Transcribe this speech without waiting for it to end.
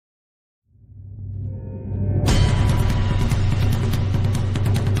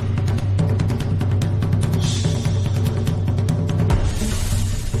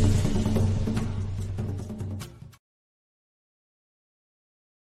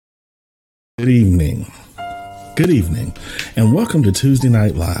Good evening. Good evening, and welcome to Tuesday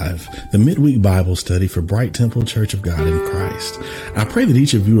Night Live, the midweek Bible study for Bright Temple Church of God in Christ. I pray that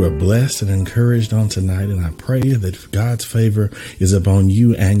each of you are blessed and encouraged on tonight, and I pray that God's favor is upon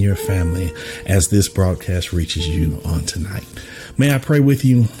you and your family as this broadcast reaches you on tonight. May I pray with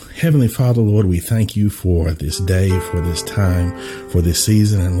you? Heavenly Father, Lord, we thank you for this day, for this time, for this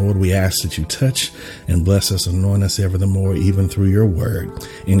season. And Lord, we ask that you touch and bless us, anoint us ever the more, even through your word.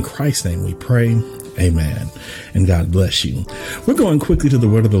 In Christ's name we pray. Amen. And God bless you. We're going quickly to the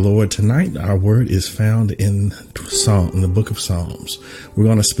word of the Lord. Tonight, our word is found in the book of Psalms. We're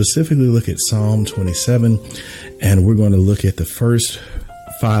going to specifically look at Psalm 27, and we're going to look at the first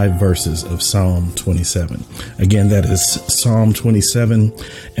 5 verses of Psalm 27. Again, that is Psalm 27,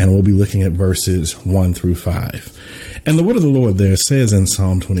 and we'll be looking at verses 1 through 5. And the word of the Lord there says in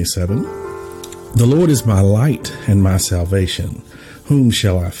Psalm 27, "The Lord is my light and my salvation. Whom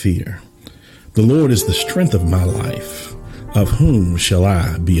shall I fear? The Lord is the strength of my life. Of whom shall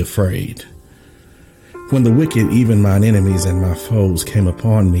I be afraid? When the wicked, even mine enemies and my foes, came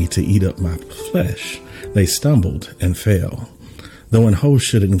upon me to eat up my flesh, they stumbled and fell. Though an host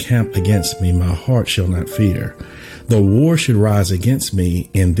should encamp against me, my heart shall not fear. Though war should rise against me,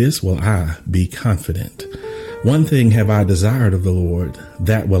 in this will I be confident. One thing have I desired of the Lord,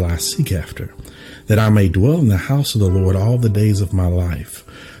 that will I seek after, that I may dwell in the house of the Lord all the days of my life,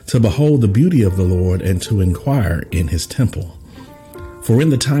 to behold the beauty of the Lord and to inquire in his temple. For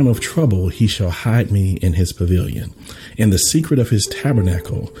in the time of trouble he shall hide me in his pavilion. In the secret of his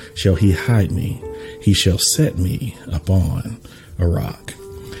tabernacle shall he hide me. He shall set me upon a rock."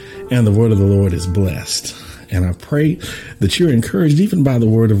 And the word of the Lord is blessed. And I pray that you're encouraged even by the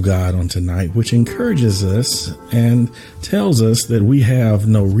word of God on tonight, which encourages us and tells us that we have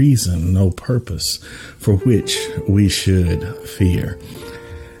no reason, no purpose for which we should fear.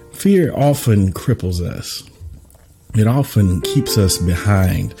 Fear often cripples us. It often keeps us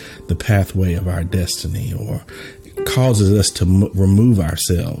behind the pathway of our destiny, or causes us to remove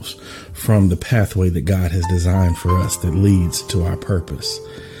ourselves from the pathway that God has designed for us that leads to our purpose.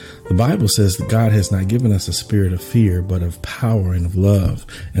 The Bible says that God has not given us a spirit of fear, but of power and of love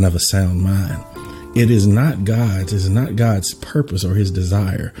and of a sound mind. It is not God's purpose or his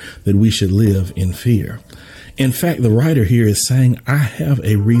desire that we should live in fear. In fact, the writer here is saying, I have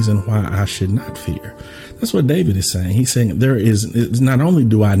a reason why I should not fear. That's what David is saying. He's saying it's not only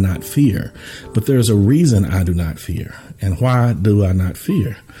do I not fear, but there's a reason I do not fear. And why do I not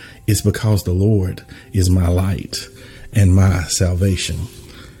fear? It's because the Lord is my light and my salvation.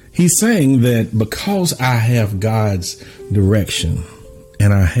 He's saying that because I have God's direction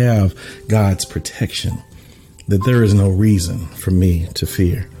and I have God's protection, that there is no reason for me to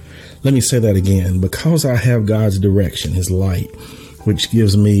fear. Let me say that again. Because I have God's direction, his light, which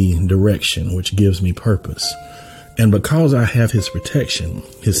gives me direction, which gives me purpose. And because I have his protection,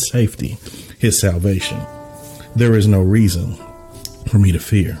 his safety, his salvation, there is no reason for me to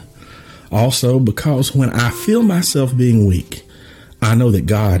fear. Also, because when I feel myself being weak, I know that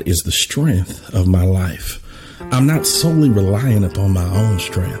God is the strength of my life. I'm not solely relying upon my own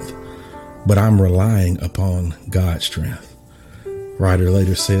strength, but I'm relying upon God's strength. Writer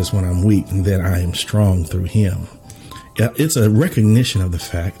later says, when I'm weak, then I am strong through him. It's a recognition of the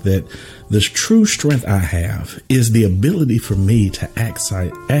fact that the true strength I have is the ability for me to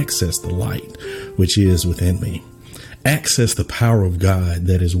access the light which is within me, access the power of God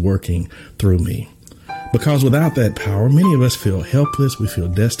that is working through me. Because without that power, many of us feel helpless. We feel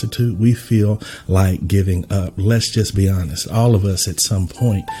destitute. We feel like giving up. Let's just be honest. All of us at some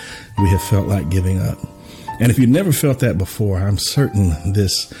point, we have felt like giving up. And if you've never felt that before, I'm certain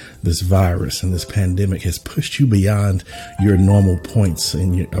this virus and this pandemic has pushed you beyond your normal points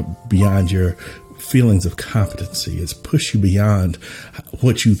and beyond your feelings of competency. It's pushed you beyond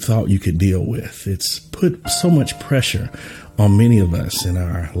what you thought you could deal with. It's put so much pressure on many of us in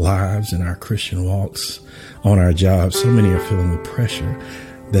our lives, in our Christian walks, on our jobs. So many are feeling the pressure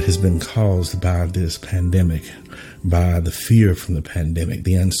that has been caused by this pandemic, by the fear from the pandemic,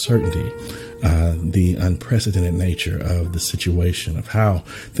 the uncertainty, the unprecedented nature of the situation, of how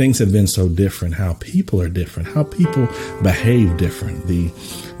things have been so different, how people are different, how people behave different,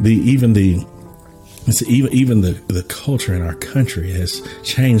 even the It's even the culture in our country has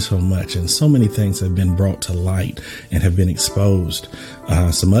changed so much, and so many things have been brought to light and have been exposed.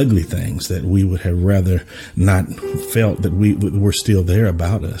 Some ugly things that we would have rather not felt that were still there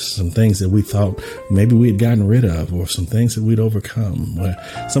about us. Some things that we thought maybe we had gotten rid of, or some things that we'd overcome. Where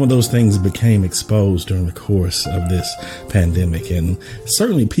some of those things became exposed during the course of this pandemic, and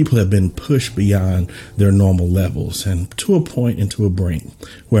certainly people have been pushed beyond their normal levels and to a point and to a brink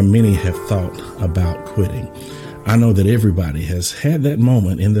where many have thought about quitting. I know that everybody has had that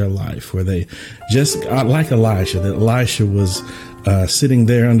moment in their life where they just like Elisha, that Elisha was sitting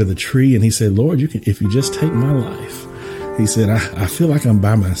there under the tree, and he said, Lord, if you just take my life. He said, I feel like I'm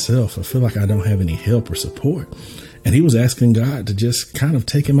by myself. I feel like I don't have any help or support. And he was asking God to just kind of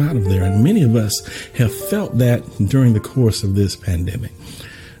take him out of there. And many of us have felt that during the course of this pandemic.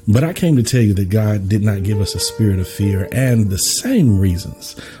 But I came to tell you that God did not give us a spirit of fear, and the same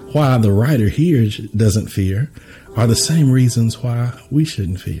reasons why the writer here doesn't fear are the same reasons why we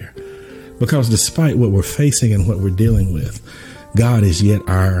shouldn't fear. Because despite what we're facing and what we're dealing with, God is yet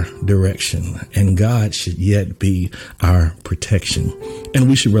our direction, and God should yet be our protection. And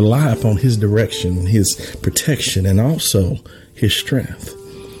we should rely upon his direction, his protection, and also his strength.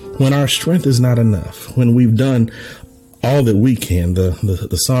 When our strength is not enough, when we've done all that we can, the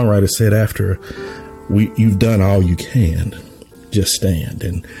songwriter said after you've done all you can, just stand.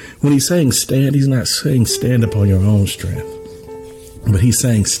 And when he's saying stand, he's not saying stand upon your own strength, but he's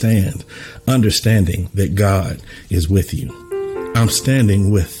saying stand, understanding that God is with you. I'm standing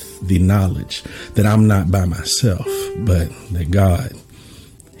with the knowledge that I'm not by myself, but that God,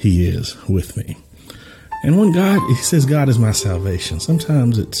 he is with me. And when he says God is my salvation,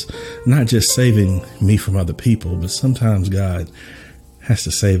 sometimes it's not just saving me from other people, but sometimes God has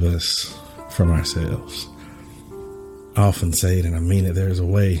to save us from ourselves. I often say it, and I mean it, there's a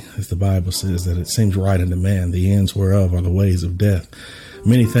way, as the Bible says, that it seems right unto man, the ends whereof are the ways of death.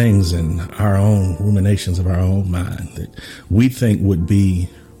 Many things in our own ruminations of our own mind that we think would be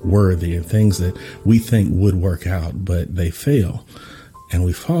worthy, and things that we think would work out, but they fail. And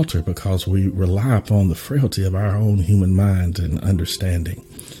we falter because we rely upon the frailty of our own human mind and understanding.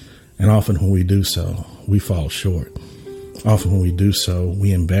 And often when we do so, we fall short. Often when we do so,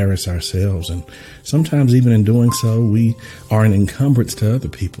 we embarrass ourselves. And sometimes even in doing so, we are an encumbrance to other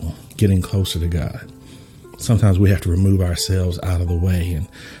people getting closer to God. Sometimes we have to remove ourselves out of the way and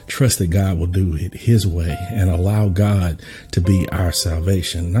trust that God will do it his way and allow God to be our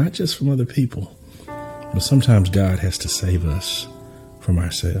salvation, not just from other people, but sometimes God has to save us from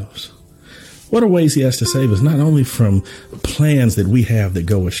ourselves. What are ways he has to save us? Not only from plans that we have that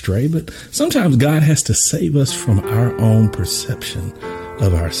go astray, but sometimes God has to save us from our own perception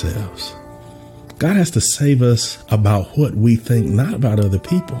of ourselves. God has to save us about what we think, not about other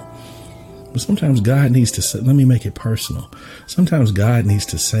people. But sometimes God needs to, let me make it personal. Sometimes God needs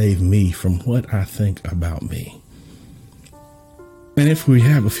to save me from what I think about me. And if we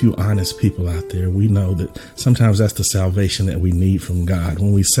have a few honest people out there, we know that sometimes that's the salvation that we need from God.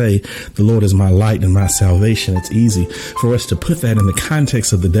 When we say the Lord is my light and my salvation, it's easy for us to put that in the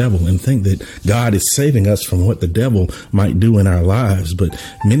context of the devil and think that God is saving us from what the devil might do in our lives. But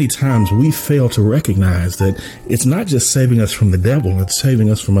many times we fail to recognize that it's not just saving us from the devil, it's saving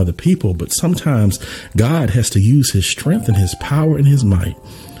us from other people. But sometimes God has to use his strength and his power and his might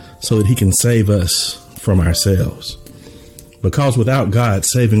so that he can save us from ourselves. Because without God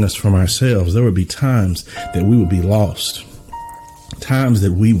saving us from ourselves, there would be times that we would be lost, times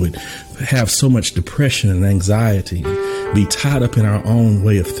that we would have so much depression and anxiety, be tied up in our own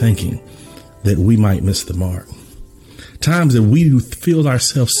way of thinking that we might miss the mark. Times that we feel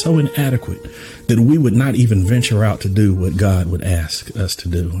ourselves so inadequate that we would not even venture out to do what God would ask us to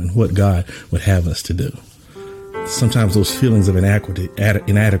do and what God would have us to do. Sometimes those feelings of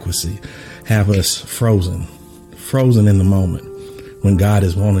inadequacy have us frozen in the moment when God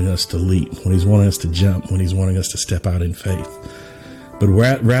is wanting us to leap, when he's wanting us to jump, when he's wanting us to step out in faith. But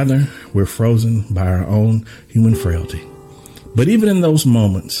rather, we're frozen by our own human frailty. But even in those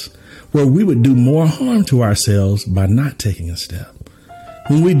moments where we would do more harm to ourselves by not taking a step,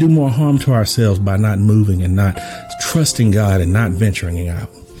 when we do more harm to ourselves by not moving and not trusting God and not venturing out,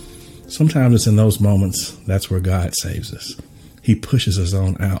 sometimes it's in those moments that's where God saves us. He pushes us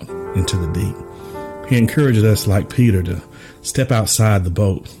on out into the deep. He encouraged us, like Peter, to step outside the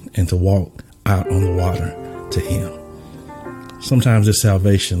boat and to walk out on the water to him. Sometimes the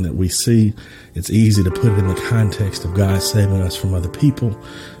salvation that we see, it's easy to put it in the context of God saving us from other people,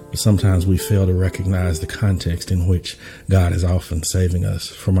 but sometimes we fail to recognize the context in which God is often saving us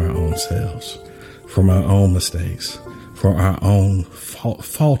from our own selves, from our own mistakes, for our own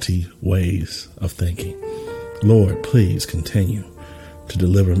faulty ways of thinking. Lord, please continue to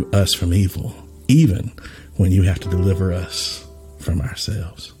deliver us from evil, even when you have to deliver us from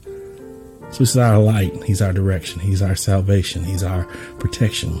ourselves. So He's our light. He's our direction. He's our salvation. He's our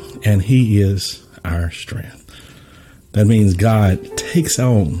protection. And He is our strength. That means God takes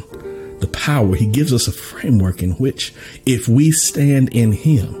on the power. He gives us a framework in which, if we stand in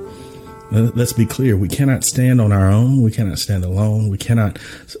Him, let's be clear, we cannot stand on our own. We cannot stand alone. We cannot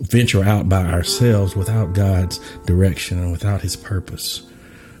venture out by ourselves without God's direction and without His purpose.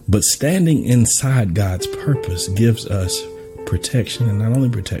 But standing inside God's purpose gives us protection, and not only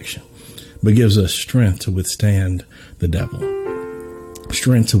protection, but gives us strength to withstand the devil,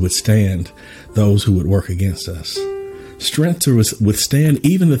 strength to withstand those who would work against us, strength to withstand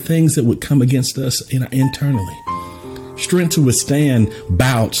even the things that would come against us internally, strength to withstand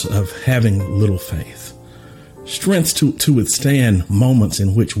bouts of having little faith, strength to withstand moments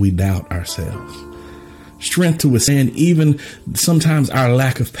in which we doubt ourselves, strength to withstand even sometimes our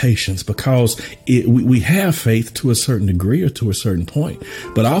lack of patience, because we have faith to a certain degree or to a certain point.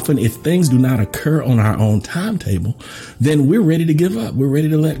 But often if things do not occur on our own timetable, then we're ready to give up. We're ready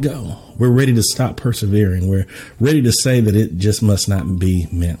to let go. We're ready to stop persevering. We're ready to say that it just must not be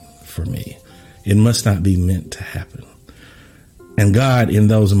meant for me. It must not be meant to happen. And God, in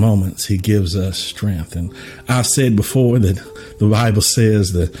those moments, He gives us strength. And I've said before that the Bible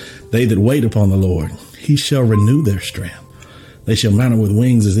says that they that wait upon the Lord, He shall renew their strength. They shall mount up with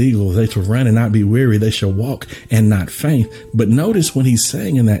wings as eagles. They shall run and not be weary. They shall walk and not faint. But notice what He's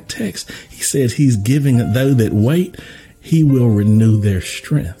saying in that text. He says He's giving those that wait, He will renew their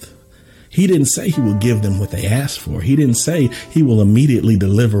strength. He didn't say He will give them what they ask for. He didn't say He will immediately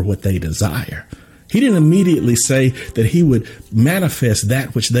deliver what they desire. He didn't immediately say that He would manifest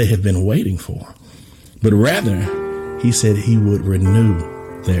that which they have been waiting for. But rather, He said He would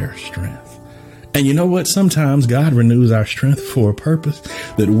renew their strength. And you know what? Sometimes God renews our strength for a purpose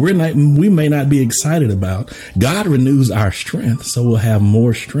that we may not be excited about. God renews our strength so we'll have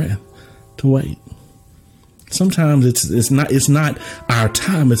more strength to wait. Sometimes it's not our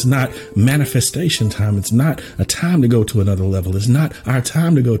time. It's not manifestation time. It's not a time to go to another level. It's not our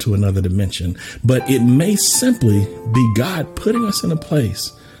time to go to another dimension. But it may simply be God putting us in a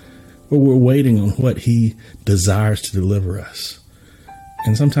place where we're waiting on what He desires to deliver us.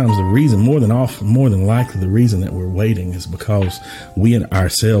 And sometimes the reason, more than likely, the reason that we're waiting is because we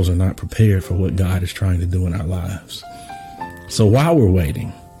ourselves are not prepared for what God is trying to do in our lives. So while we're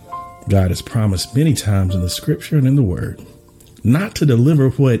waiting, God has promised many times in the scripture and in the word not to deliver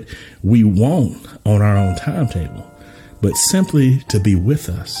what we want on our own timetable, but simply to be with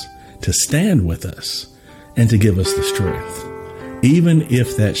us, to stand with us, and to give us the strength, even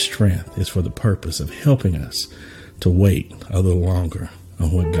if that strength is for the purpose of helping us to wait a little longer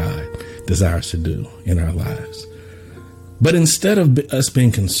on what God desires to do in our lives. But instead of us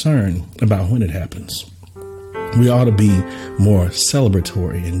being concerned about when it happens, we ought to be more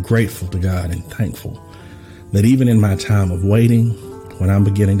celebratory and grateful to God and thankful that even in my time of waiting, when I'm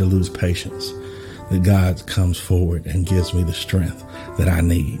beginning to lose patience, that God comes forward and gives me the strength that I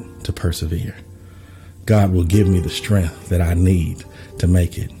need to persevere. God will give me the strength that I need to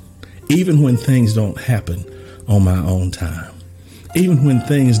make it, even when things don't happen on my own time. Even when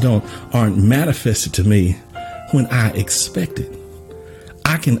things aren't manifested to me when I expect it,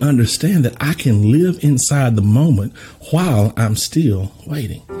 I can understand that I can live inside the moment while I'm still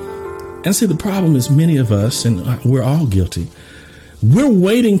waiting. And see, the problem is many of us, and we're all guilty, we're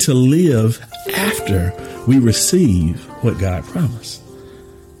waiting to live after we receive what God promised.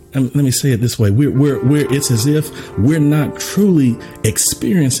 And let me say it this way. It's as if we're not truly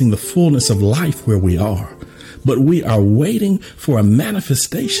experiencing the fullness of life where we are. But we are waiting for a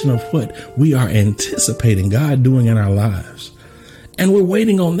manifestation of what we are anticipating God doing in our lives. And we're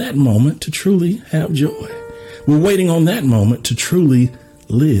waiting on that moment to truly have joy. We're waiting on that moment to truly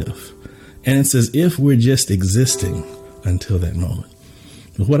live. And it's as if we're just existing until that moment.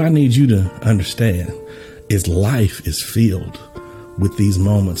 But what I need you to understand is life is filled with these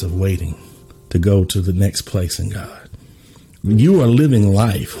moments of waiting to go to the next place in God. You are living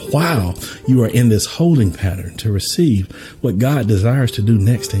life while you are in this holding pattern to receive what God desires to do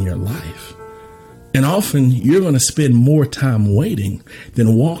next in your life. And often you're going to spend more time waiting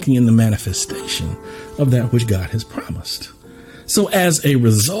than walking in the manifestation of that which God has promised. So as a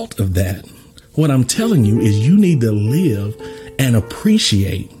result of that, what I'm telling you is you need to live and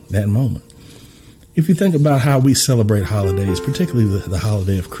appreciate that moment. If you think about how we celebrate holidays, particularly the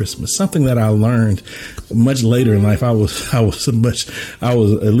holiday of Christmas, something that I learned much later in life, I was at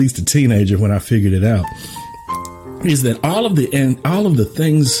least a teenager when I figured it out. is that all of the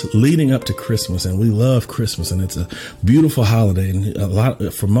things leading up to Christmas, and we love Christmas, and it's a beautiful holiday,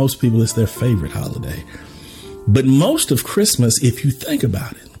 and for most people, it's their favorite holiday. But most of Christmas, if you think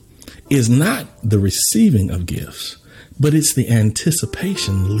about it, is not the receiving of gifts, but it's the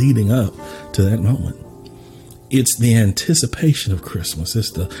anticipation leading up to that moment. It's the anticipation of Christmas.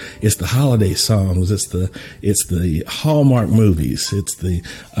 It's the holiday songs. It's the Hallmark movies. It's the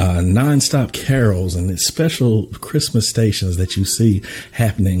nonstop carols and the special Christmas stations that you see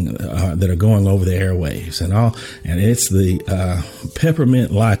happening that are going over the airwaves and it's the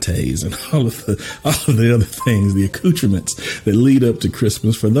peppermint lattes and all of the other things, the accoutrements that lead up to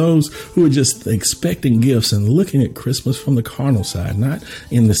Christmas for those who are just expecting gifts and looking at Christmas from the carnal side, not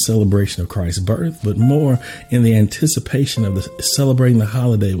in the celebration of Christ's birth, but more in the anticipation of celebrating the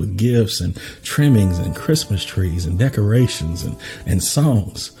holiday with gifts and trimmings and Christmas trees and decorations and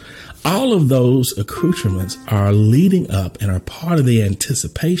songs. All of those accoutrements are leading up and are part of the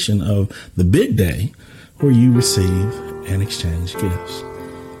anticipation of the big day where you receive and exchange gifts.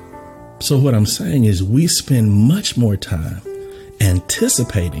 So what I'm saying is we spend much more time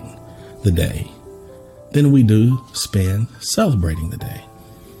anticipating the day than we do spend celebrating the day.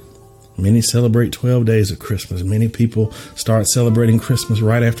 Many celebrate 12 days of Christmas. Many people start celebrating Christmas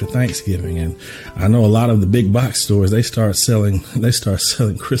right after Thanksgiving. And I know a lot of the big box stores, they start selling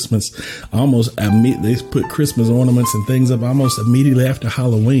Christmas almost immediately. They put Christmas ornaments and things up almost immediately after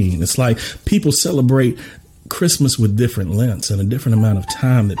Halloween. It's like people celebrate Christmas with different lengths and a different amount of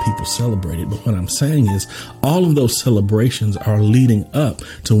time that people celebrate it. But what I'm saying is all of those celebrations are leading up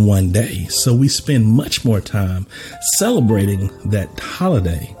to one day. So we spend much more time celebrating that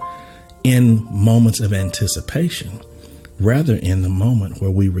holiday in moments of anticipation rather in the moment where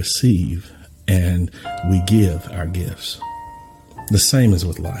we receive and we give our gifts. The same is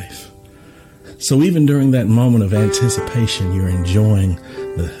with life. So even during that moment of anticipation, you're enjoying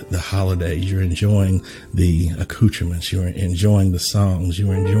the holidays, you're enjoying the accoutrements, you're enjoying the songs,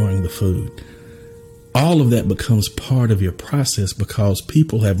 you're enjoying the food. All of that becomes part of your process because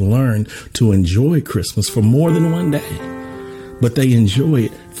people have learned to enjoy Christmas for more than one day. But they enjoy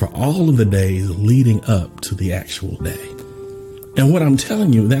it for all of the days leading up to the actual day. And what I'm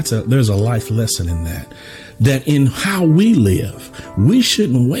telling you, there's a life lesson in that in how we live, we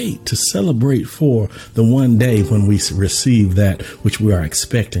shouldn't wait to celebrate for the one day when we receive that which we are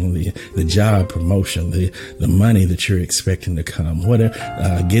expecting, the job promotion, the money that you're expecting to come, whatever,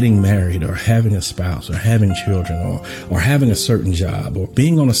 getting married or having a spouse or having children or having a certain job or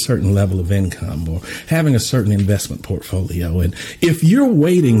being on a certain level of income or having a certain investment portfolio. And if you're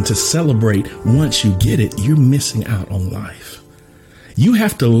waiting to celebrate once you get it, you're missing out on life. You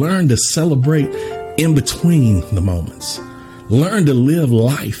have to learn to celebrate in between the moments. Learn to live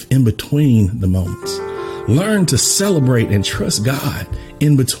life in between the moments. Learn to celebrate and trust God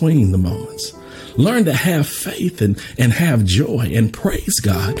in between the moments. Learn to have faith and have joy and praise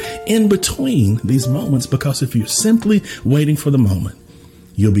God in between these moments, because if you're simply waiting for the moment,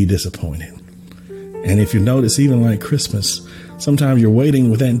 you'll be disappointed. And if you notice, even like Christmas, sometimes you're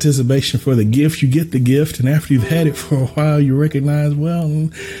waiting with anticipation for the gift. You get the gift, and after you've had it for a while, you recognize, well,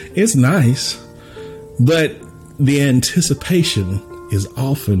 it's nice. But the anticipation is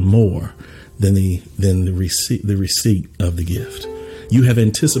often more than the receipt of the gift. You have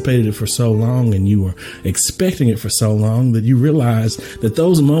anticipated it for so long and you were expecting it for so long that you realize that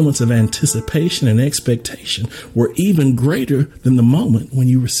those moments of anticipation and expectation were even greater than the moment when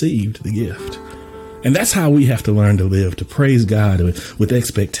you received the gift. And that's how we have to learn to live, to praise God with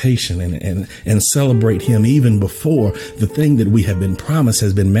expectation and celebrate Him even before the thing that we have been promised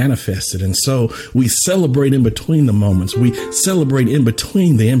has been manifested. And so we celebrate in between the moments. We celebrate in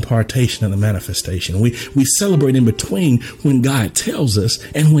between the impartation and the manifestation. We celebrate in between when God tells us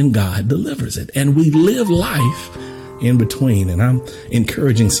and when God delivers it. And we live life in between. And I'm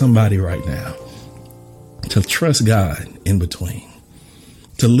encouraging somebody right now to trust God in between,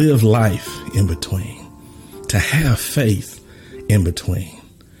 to live life in between, to have faith in between,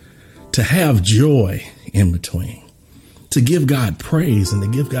 to have joy in between, to give God praise and to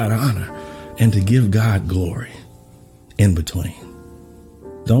give God honor and to give God glory in between.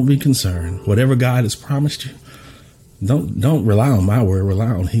 Don't be concerned. Whatever God has promised you, don't rely on my word, rely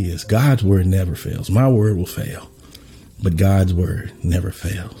on His. God's word never fails. My word will fail, but God's word never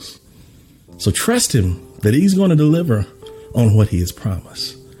fails. So trust Him that He's going to deliver on what He has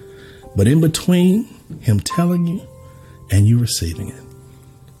promised. But in between Him telling you and you receiving it,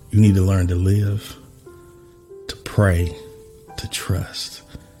 you need to learn to live, to pray, to trust,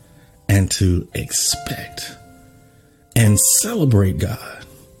 and to expect and celebrate God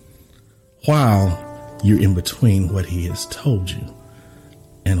while you're in between what he has told you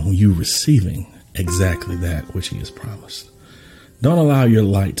and you receiving exactly that which he has promised. Don't allow your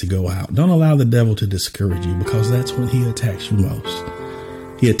light to go out. Don't allow the devil to discourage you, because that's when he attacks you most.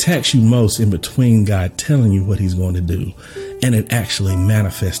 He attacks you most in between God telling you what he's going to do and it actually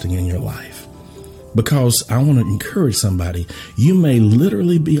manifesting in your life. Because I want to encourage somebody, you may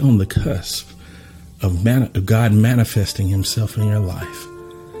literally be on the cusp of God manifesting himself in your life,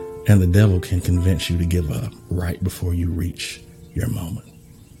 and the devil can convince you to give up right before you reach your moment.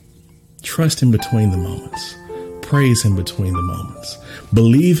 Trust him between the moments. Praise him between the moments.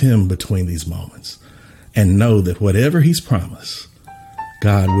 Believe him between these moments, and know that whatever he's promised,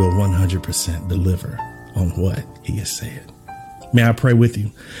 God will 100% deliver on what he has said. May I pray with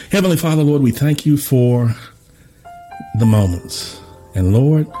you? Heavenly Father, Lord, we thank you for the moments. And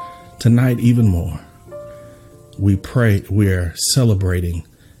Lord, tonight even more, we pray we're celebrating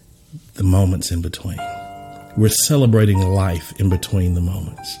the moments in between. We're celebrating life in between the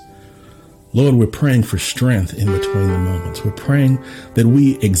moments. Lord, we're praying for strength in between the moments. We're praying that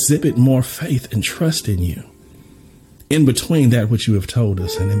we exhibit more faith and trust in you in between that which you have told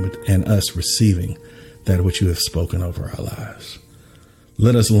us and us receiving that which you have spoken over our lives.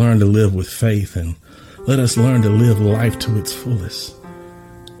 Let us learn to live with faith, and let us learn to live life to its fullest.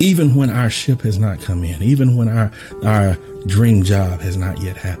 Even when our ship has not come in, even when our dream job has not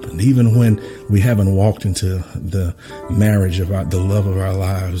yet happened, even when we haven't walked into the marriage of the love of our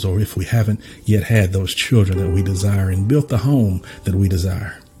lives, or if we haven't yet had those children that we desire and built the home that we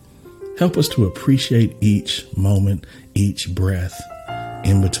desire. Help us to appreciate each moment, each breath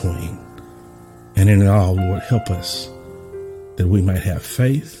in between. And in it all, Lord, help us that we might have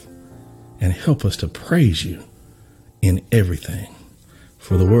faith, and help us to praise you in everything.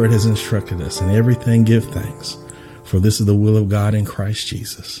 For the word has instructed us, in everything give thanks, for this is the will of God in Christ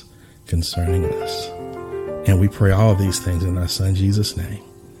Jesus concerning us. And we pray all these things in our Son Jesus' name.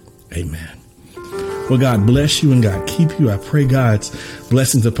 Amen. Well, God bless you and God keep you. I pray God's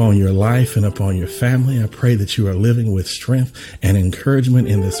blessings upon your life and upon your family. I pray that you are living with strength and encouragement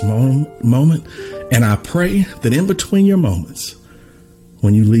in this moment. And I pray that in between your moments,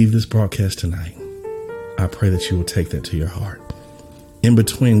 when you leave this broadcast tonight, I pray that you will take that to your heart. In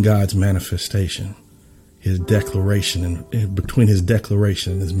between God's manifestation, his declaration, and between his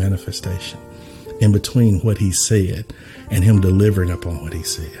declaration and his manifestation, in between what he said and him delivering upon what he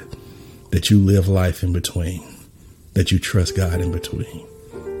said, that you live life in between, that you trust God in between,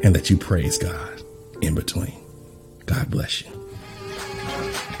 and that you praise God in between. God bless you.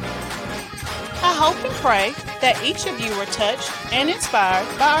 I hope and pray that each of you were touched and inspired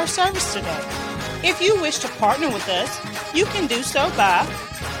by our service today. If you wish to partner with us, you can do so by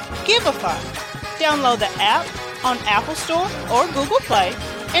Giveify. Download the app on Apple Store or Google Play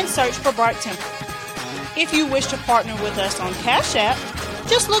and search for Bright Temple. If you wish to partner with us on Cash App,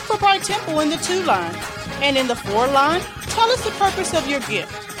 just look for Bright Temple in the 2 line, and in the 4 line, tell us the purpose of your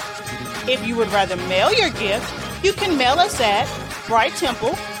gift. If you would rather mail your gift, you can mail us at Bright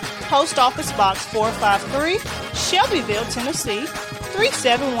Temple, Post Office Box 453, Shelbyville, Tennessee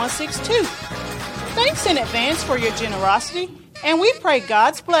 37162. Thanks in advance for your generosity, and we pray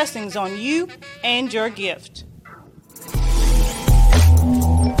God's blessings on you and your gift.